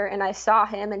doctor, and I saw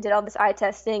him and did all this eye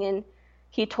testing, and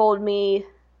he told me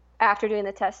after doing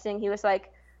the testing, he was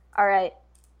like, all right,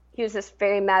 he was this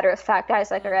very matter-of-fact guy. He's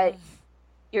like, all right,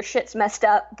 your shit's messed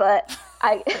up, but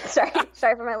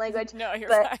sorry for my language. No, you're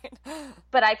fine.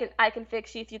 But I can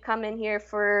fix you if you come in here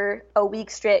for a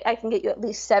week straight. I can get you at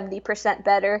least 70%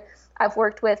 better. I've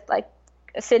worked with like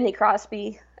Sidney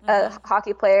Crosby, a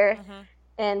hockey player,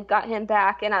 and got him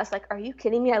back. And I was like, are you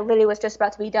kidding me? I literally was just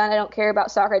about to be done. I don't care about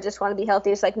soccer. I just want to be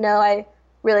healthy. It's like, no, I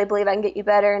really believe I can get you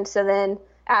better. And so then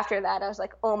after that, I was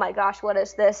like, oh my gosh, what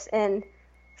is this? And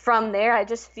from there, I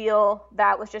just feel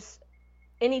that was just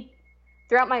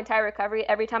throughout my entire recovery,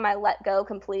 every time I let go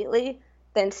completely,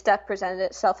 then stuff presented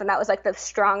itself. And that was like the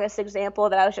strongest example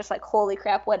that I was just like, holy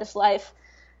crap, what is life?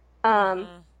 So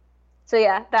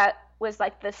yeah, that was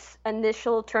like this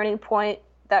initial turning point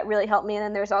that really helped me. And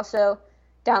then there's also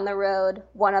down the road,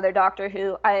 one other doctor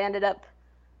who I ended up,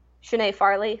 Sinead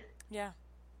Farley. Yeah.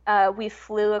 We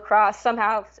flew across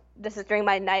somehow. This is during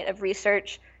my night of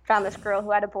research, found this girl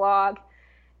who had a blog,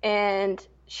 and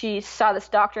she saw this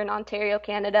doctor in Ontario,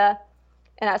 Canada.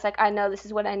 And I was like, I know this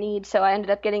is what I need. So I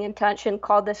ended up getting in touch and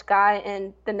called this guy.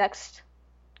 And the next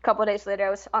couple of days later,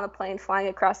 I was on a plane flying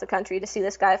across the country to see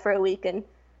this guy for a week. And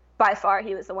by far,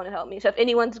 he was the one who helped me. So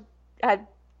if I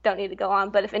don't need to go on,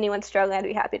 but if anyone's struggling, I'd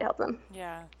be happy to help them.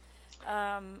 Yeah.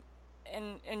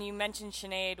 And you mentioned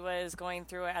Sinead was going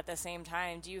through it at the same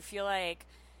time. Do you feel like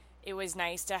it was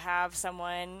nice to have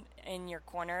someone in your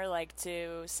corner, like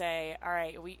to say, all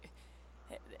right,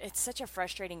 it's such a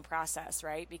frustrating process,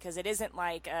 right? Because it isn't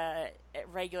like a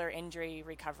regular injury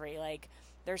recovery. Like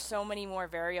there's so many more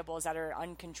variables that are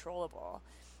uncontrollable.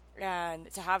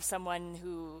 And to have someone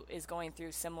who is going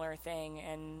through similar thing,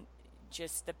 and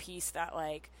just the piece that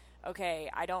like, okay,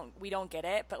 we don't get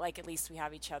it, but like at least we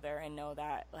have each other and know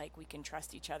that like we can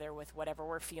trust each other with whatever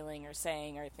we're feeling or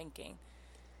saying or thinking.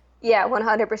 Yeah,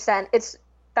 100%.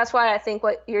 That's why I think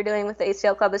what you're doing with the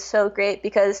ACL Club is so great,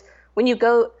 because when you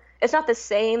go, it's not the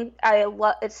same.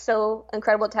 It's so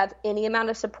incredible to have any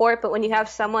amount of support, but when you have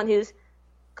someone who's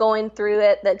going through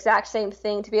it, the exact same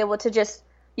thing, to be able to just,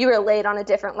 you relate on a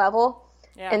different level.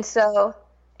 Yeah.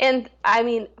 And I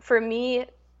mean, for me,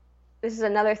 this is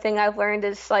another thing I've learned,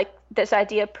 is like this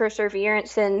idea of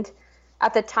perseverance. And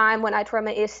at the time when I tore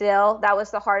my ACL, that was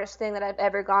the hardest thing that I've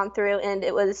ever gone through. And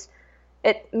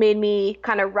it made me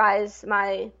kind of rise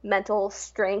my mental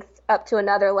strength up to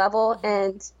another level.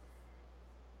 And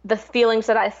the feelings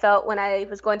that I felt when I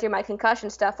was going through my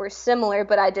concussion stuff were similar,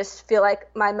 but I just feel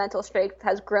like my mental strength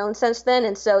has grown since then.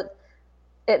 And so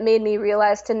it made me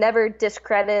realize to never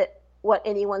discredit what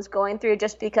anyone's going through,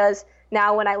 just because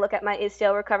now when I look at my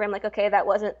ACL recovery, I'm like, okay, that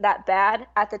wasn't that bad.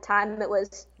 At the time, it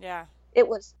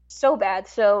was so bad.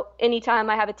 So anytime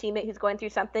I have a teammate who's going through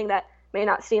something that may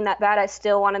not seem that bad, I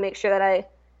still want to make sure that I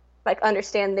like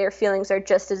understand their feelings are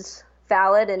just as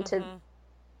valid, and to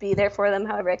be there for them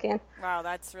however I can. Wow,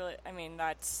 that's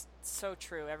so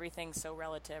true. Everything's so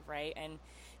relative, right? And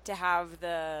to have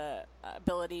the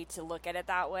ability to look at it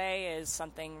that way is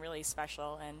something really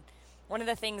special. And one of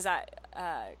the things that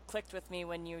clicked with me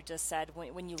when you just said,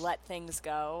 when you let things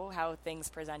go, how things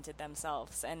presented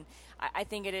themselves. And I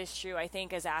think it is true. I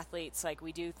think as athletes, like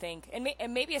we do think, and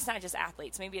maybe it's not just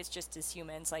athletes, maybe it's just as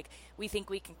humans, like we think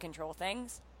we can control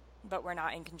things, but we're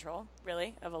not in control,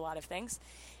 really, of a lot of things.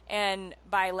 And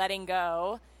by letting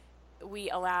go, we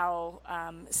allow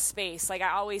space. Like,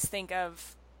 I always think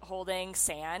of holding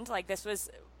sand. Like, this was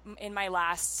in my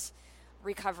last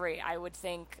recovery. I would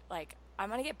think, like, I'm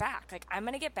going to get back. Like, I'm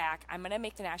going to get back. I'm going to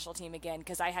make the national team again,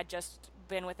 because I had just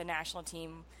been with the national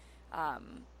team,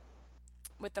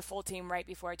 with the full team right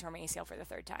before I tore my ACL for the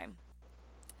third time.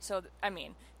 So, I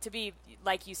mean, to be,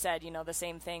 like you said, you know, the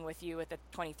same thing with you with the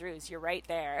 23s, you're right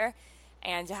there.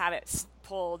 And to have it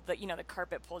pulled, the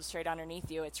carpet pulled straight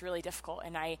underneath you, it's really difficult.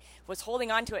 And I was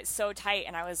holding on to it so tight,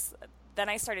 and then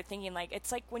I started thinking, like,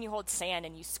 it's like when you hold sand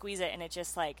and you squeeze it, and it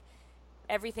just, like,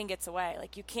 everything gets away.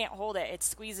 Like, you can't hold it. It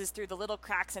squeezes through the little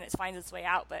cracks and it finds its way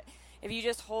out. But if you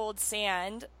just hold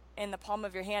sand in the palm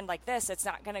of your hand like this, it's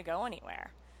not going to go anywhere.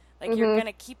 Like, you're going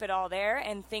to keep it all there,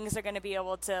 and things are going to be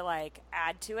able to, like,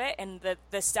 add to it, and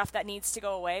the stuff that needs to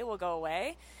go away will go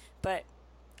away, but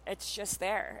it's just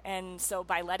there. And so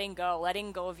by letting go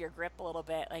of your grip a little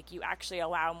bit, like, you actually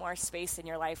allow more space in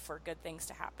your life for good things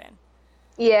to happen.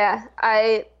 Yeah,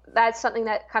 that's something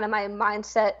that kind of my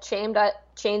mindset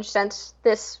changed since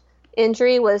this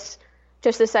injury, was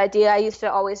just this idea. I used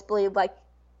to always believe, like,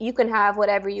 you can have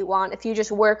whatever you want if you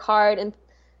just work hard and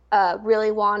really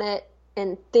want it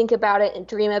and think about it and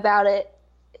dream about it,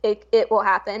 it will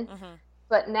happen.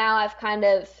 But now I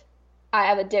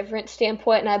have a different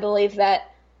standpoint, and I believe that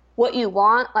what you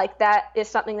want, like, that is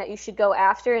something that you should go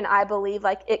after. And I believe,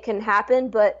 like, it can happen,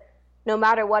 but no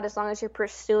matter what, as long as you're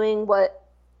pursuing what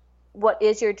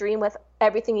is your dream with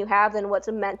everything you have, then what's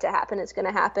meant to happen is going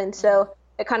to happen. So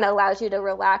it kind of allows you to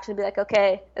relax and be like,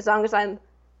 okay, as long as I'm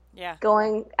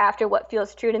going after what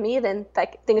feels true to me, then,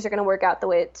 like, things are going to work out the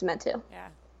way it's meant to. Yeah.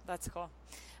 That's cool.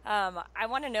 I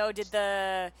want to know, did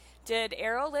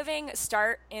Aero Living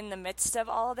start in the midst of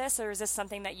all of this, or is this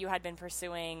something that you had been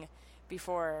pursuing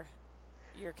before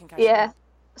your concussion? Yeah.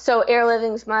 So Aero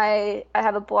Living's I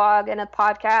have a blog and a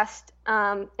podcast,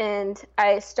 and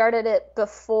I started it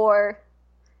before,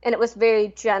 and it was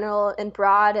very general and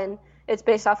broad, and it's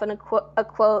based off a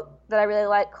quote that I really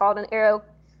like called an arrow.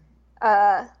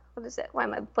 What is it? Why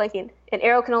am I blanking? An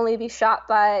arrow can only be shot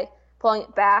by pulling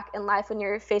it back. In life, when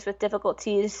you're faced with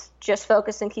difficulties, just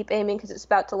focus and keep aiming, because it's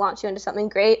about to launch you into something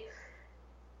great.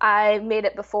 I made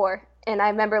it before, and I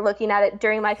remember looking at it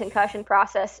during my concussion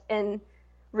process and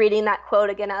reading that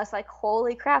quote again. I was like,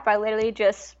 holy crap, I literally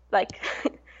just, like,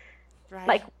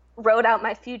 like, wrote out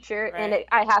my future, and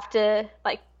I have to,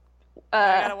 like,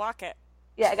 I gotta walk it.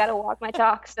 Yeah, I gotta walk my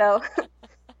talk. So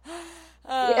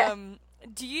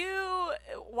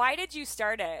why did you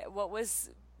start it? What was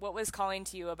calling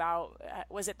to you about,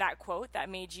 was it that quote that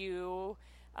made you,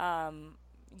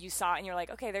 you saw it and you're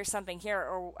like, okay, there's something here?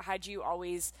 Or had you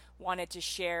always wanted to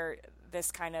share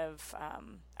this kind of,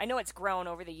 I know it's grown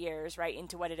over the years, right,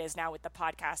 into what it is now with the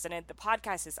podcast, and the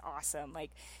podcast is awesome.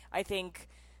 Like,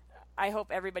 I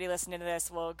hope everybody listening to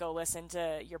this will go listen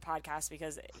to your podcast,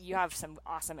 because you have some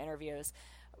awesome interviews.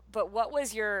 But what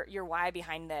was your why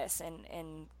behind this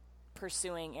and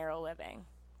pursuing Aero Living?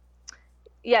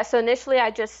 Yeah, so initially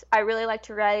I really like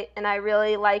to write, and I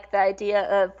really like the idea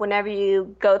of whenever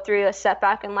you go through a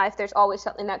setback in life, there's always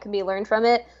something that can be learned from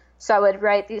it. So I would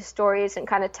write these stories and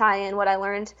kind of tie in what I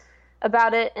learned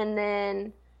about it. And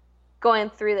then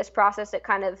going through this process,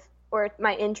 or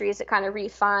my injuries, it kind of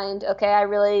refined, okay,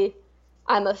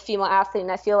 I'm a female athlete,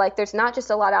 and I feel like there's not just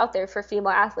a lot out there for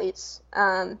female athletes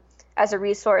as a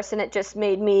resource. And it just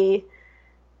made me,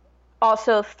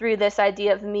 also through this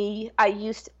idea of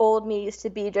old me used to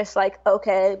be just like,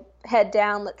 okay, head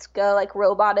down, let's go, like,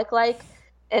 robotic like.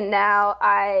 And now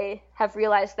I have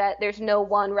realized that there's no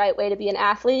one right way to be an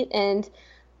athlete, and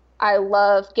I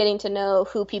love getting to know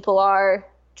who people are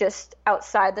just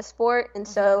outside the sport. And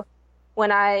so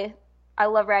when I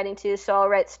love writing too, so I'll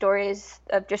write stories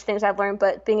of just things I've learned,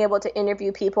 but being able to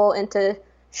interview people and to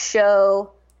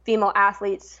show female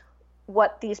athletes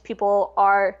what these people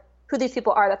are, who these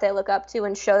people are that they look up to,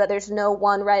 and show that there's no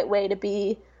one right way to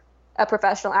be a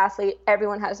professional athlete.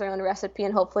 Everyone has their own recipe,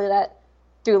 and hopefully that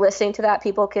through listening to that,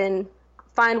 people can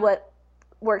find what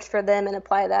works for them and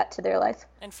apply that to their life.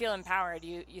 And feel empowered.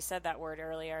 You said that word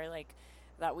earlier, like,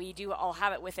 that we do all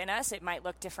have it within us. It might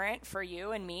look different for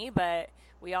you and me, but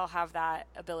we all have that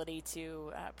ability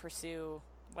to pursue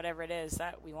whatever it is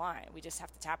that we want. We just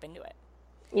have to tap into it.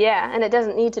 Yeah, and it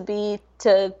doesn't need to be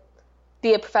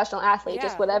a professional athlete. Yeah.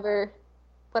 Just whatever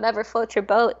floats your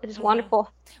boat. It's wonderful.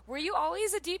 Were you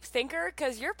always a deep thinker?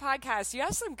 Because your podcast, you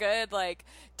have some good, like,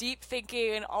 deep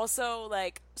thinking and also,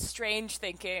 like, strange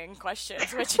thinking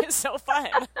questions, which is so fun.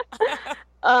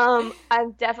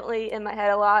 I'm definitely in my head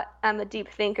a lot. I'm a deep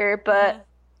thinker, but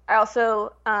I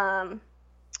also,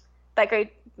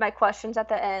 like, my questions at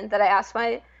the end that I ask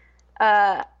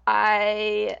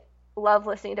I love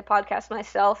listening to podcasts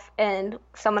myself, and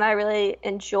someone I really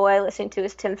enjoy listening to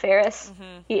is Tim Ferriss.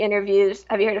 Mm-hmm. He interviews,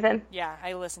 have you heard of him? Yeah,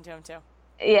 I listen to him too.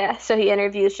 Yeah, so he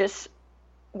interviews just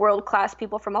world-class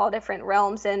people from all different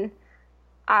realms, and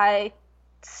I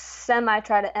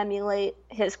try to emulate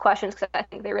his questions because I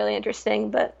think they're really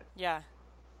interesting. But yeah,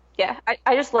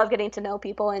 I just love getting to know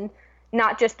people, and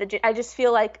not just I just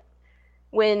feel like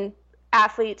when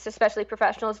athletes, especially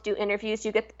professionals, do interviews,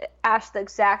 you get asked the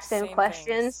exact same questions.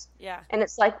 Things. Yeah. And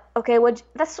it's like, okay,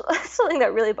 that's something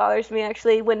that really bothers me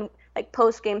actually, when like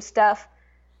post-game stuff.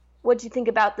 What'd you think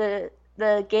about the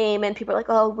game? And people are like,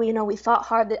 oh, we fought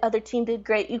hard, the other team did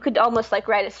great. You could almost like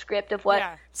write a script of what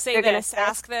say this,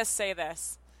 ask this, say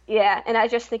this. Yeah, and I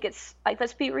just think it's like,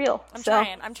 let's be real.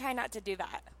 I'm trying not to do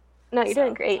that. No, you're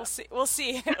doing great. We'll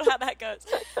see how that goes.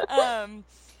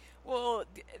 Well,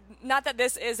 not that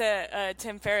this is a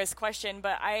Tim Ferriss question,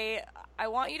 but I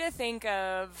want you to think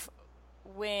of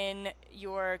when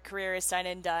your career is said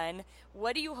and done.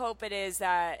 What do you hope it is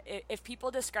that, if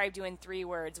people described you in 3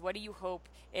 words, what do you hope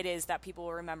it is that people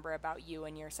will remember about you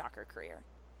and your soccer career?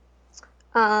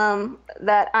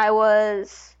 That I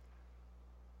was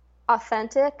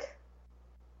authentic,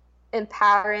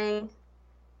 empowering,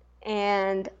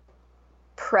 and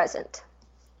present.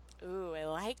 Ooh, I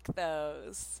like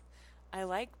those. I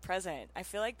like present. I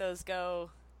feel like those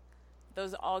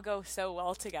all go so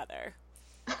well together.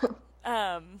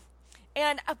 And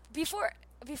before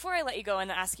I let you go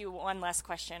and ask you one last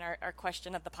question, our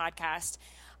question of the podcast,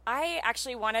 I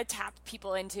actually want to tap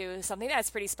people into something that's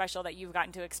pretty special that you've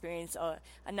gotten to experience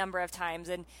a number of times,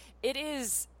 and it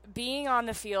is being on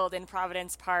the field in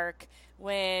Providence Park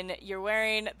when you're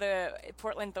wearing the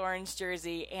Portland Thorns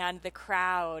jersey and the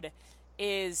crowd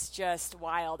is just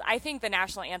wild. I think the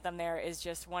national anthem there is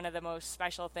just one of the most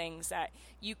special things that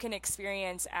you can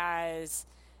experience as,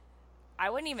 I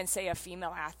wouldn't even say a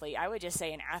female athlete, I would just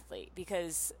say an athlete,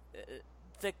 because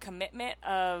the commitment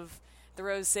of the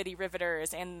Rose City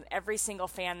Riveters and every single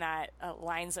fan that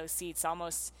lines those seats,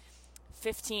 almost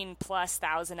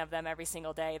 15,000+ of them every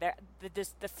single day,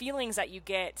 the feelings that you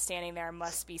get standing there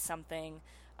must be something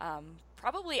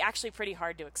probably actually pretty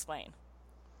hard to explain.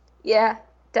 Yeah,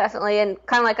 definitely. And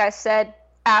kind of like I said,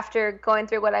 after going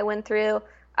through what I went through,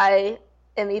 I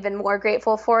am even more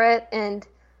grateful for it. And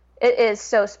it is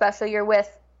so special. You're with,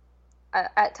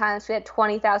 at times we had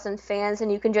 20,000 fans,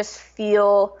 and you can just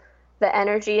feel the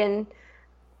energy. And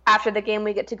after the game,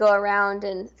 we get to go around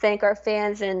and thank our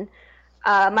fans. And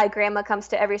my grandma comes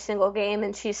to every single game,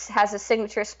 and she has a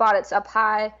signature spot. It's up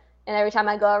high. And every time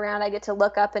I go around, I get to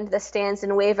look up into the stands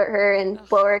and wave at her and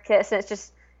blow her a kiss. And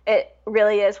it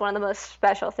really is one of the most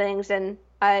special things. And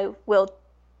I will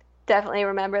definitely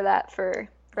remember that for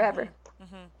forever.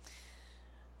 Mm-hmm.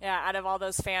 Yeah, out of all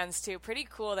those fans, too. Pretty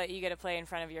cool that you get to play in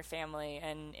front of your family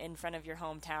and in front of your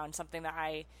hometown, something that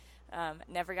I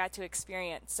never got to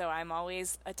experience. So I'm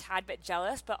always a tad bit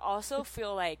jealous, but also I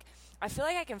feel like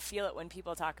I can feel it when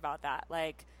people talk about that.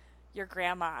 Like, your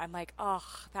grandma, I'm like, oh,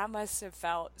 that must have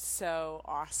felt so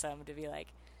awesome to be like,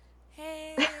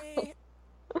 hey.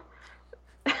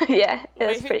 Yeah, it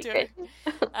was pretty great.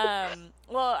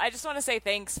 Well, I just want to say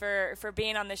thanks for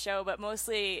being on the show, but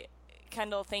mostly,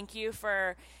 Kendall, thank you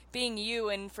for being you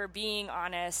and for being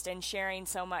honest and sharing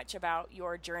so much about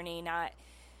your journey, not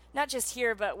just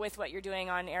here, but with what you're doing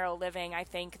on Arrow Living. I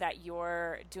think that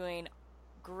you're doing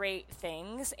great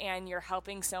things and you're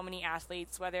helping so many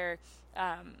athletes, whether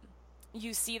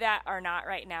you see that or not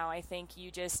right now. I think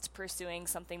you just pursuing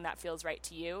something that feels right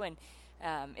to you and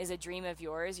is a dream of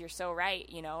yours. You're so right.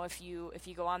 You know, if you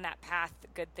go on that path,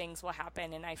 good things will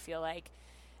happen. And I feel like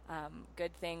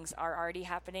good things are already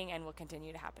happening and will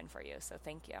continue to happen for you. So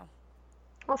thank you.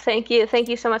 Well, thank you. Thank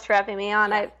you so much for having me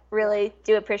on. Yeah. I really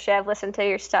do appreciate it. I've listened to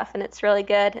your stuff and it's really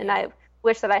good. And I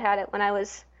wish that I had it when I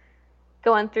was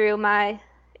going through my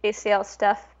ACL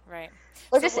stuff. Right.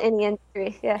 Or so just any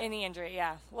injury. Yeah. Any injury.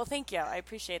 Yeah. Well, thank you. I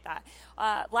appreciate that.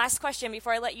 Last question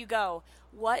before I let you go.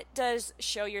 What does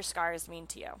Show Your Scars mean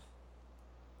to you?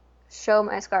 Show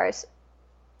my scars.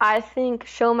 I think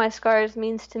Show My Scars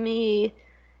means to me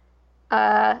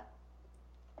that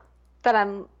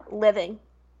I'm living,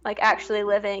 like actually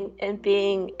living and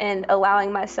being and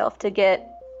allowing myself to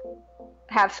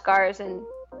have scars and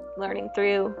learning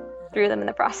through them in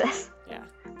the process. Yeah,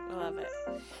 I love it.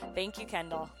 Thank you,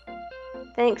 Kendall.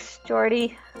 Thanks,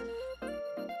 Jordy.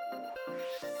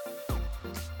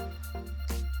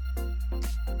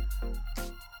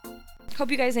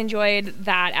 Hope you guys enjoyed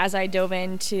that as I dove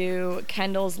into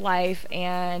Kendall's life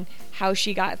and how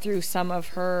she got through some of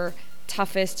her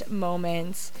toughest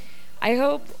moments. I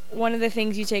hope one of the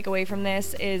things you take away from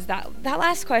this is that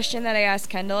last question that I asked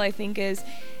Kendall, I think, is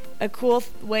a cool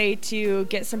way to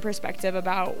get some perspective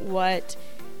about what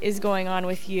is going on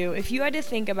with you. If you had to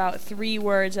think about 3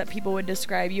 words that people would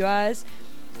describe you as,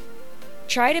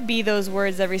 try to be those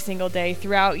words every single day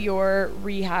throughout your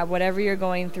rehab, whatever you're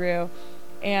going through.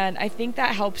 And I think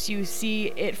that helps you see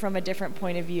it from a different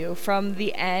point of view, from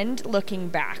the end, looking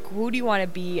back. Who do you want to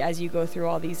be as you go through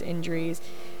all these injuries?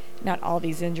 Not all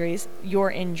these injuries,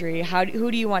 your injury. Who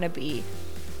do you want to be?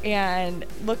 And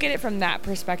look at it from that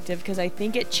perspective, because I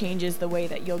think it changes the way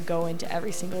that you'll go into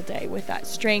every single day with that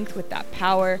strength, with that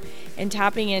power, and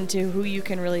tapping into who you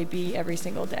can really be every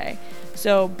single day.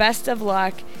 So best of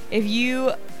luck. If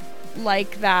you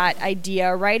like that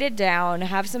idea, write it down,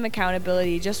 have some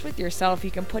accountability just with yourself.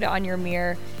 You can put it on your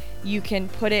mirror. You can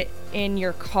put it in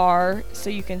your car so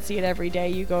you can see it every day.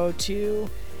 You go to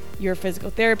your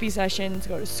physical therapy sessions,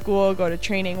 go to school, go to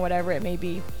training, whatever it may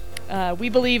be. We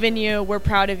believe in you. We're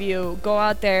proud of you. Go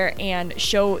out there and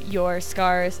show your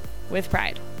scars with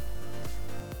pride.